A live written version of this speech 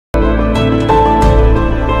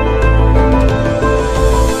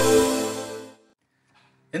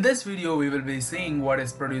In this video, we will be seeing what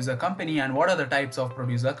is producer company and what are the types of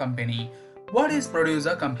producer company. What is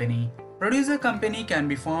producer company? Producer company can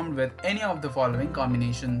be formed with any of the following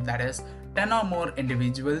combination, that is 10 or more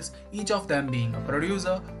individuals, each of them being a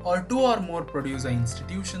producer, or 2 or more producer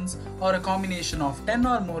institutions, or a combination of 10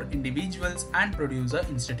 or more individuals and producer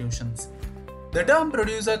institutions. The term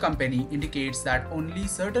producer company indicates that only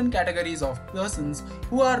certain categories of persons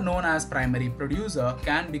who are known as primary producer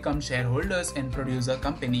can become shareholders in producer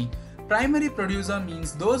company. Primary producer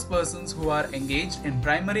means those persons who are engaged in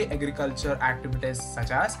primary agriculture activities such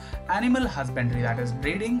as animal husbandry, that is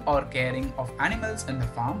breeding or caring of animals in the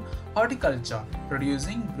farm, horticulture,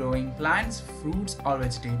 producing, growing plants, fruits or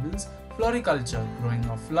vegetables, floriculture, growing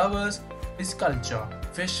of flowers, pisciculture,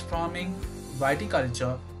 fish farming,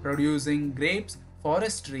 viticulture, producing grapes,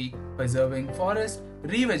 forestry, preserving forest,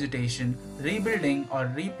 re-vegetation, rebuilding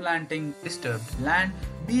or replanting disturbed land,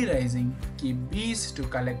 bee raising, keep bees to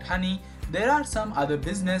collect honey. There are some other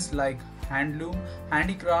business like handloom,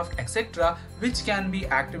 handicraft, etc. which can be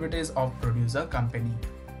activities of producer company.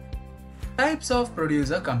 Types of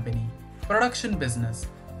producer company. Production business.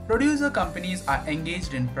 Producer companies are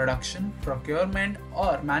engaged in production, procurement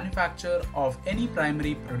or manufacture of any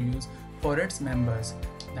primary produce for its members,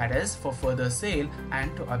 that is for further sale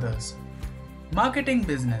and to others. Marketing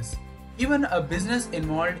business. Even a business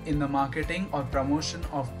involved in the marketing or promotion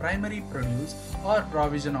of primary produce or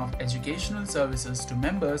provision of educational services to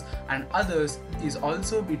members and others is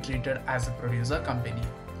also be treated as a producer company.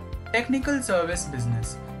 Technical service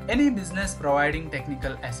business. Any business providing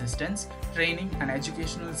technical assistance, training and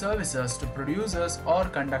educational services to producers or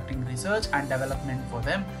conducting research and development for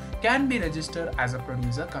them can be registered as a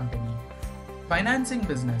producer company. Financing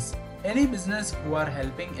business. Any business who are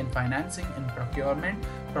helping in financing in procurement,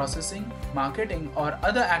 processing, marketing or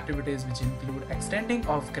other activities which include extending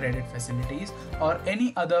of credit facilities or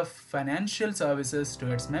any other financial services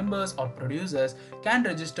to its members or producers can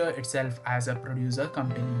register itself as a producer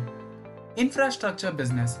company. Infrastructure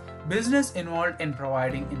business. Business involved in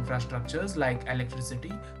providing infrastructures like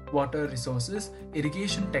electricity, water resources,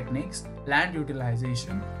 irrigation techniques, land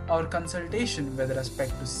utilization or consultation with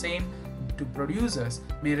respect to same to producers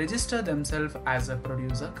may register themselves as a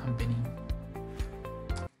producer company.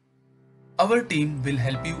 Our team will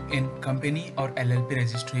help you in company or LLP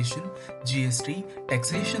registration, GST,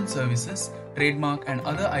 taxation services, trademark and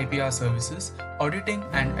other IPR services, auditing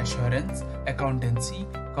and assurance, accountancy,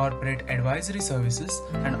 corporate advisory services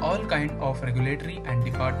and all kind of regulatory and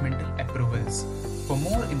departmental approvals. For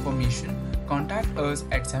more information, contact us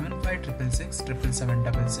at 7566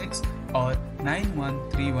 77766 or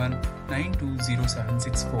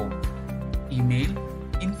 9131920764. Email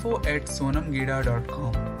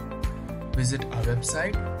info@sonamgeda.com. Visit our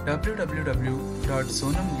website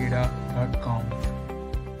www.sonamgeda.com.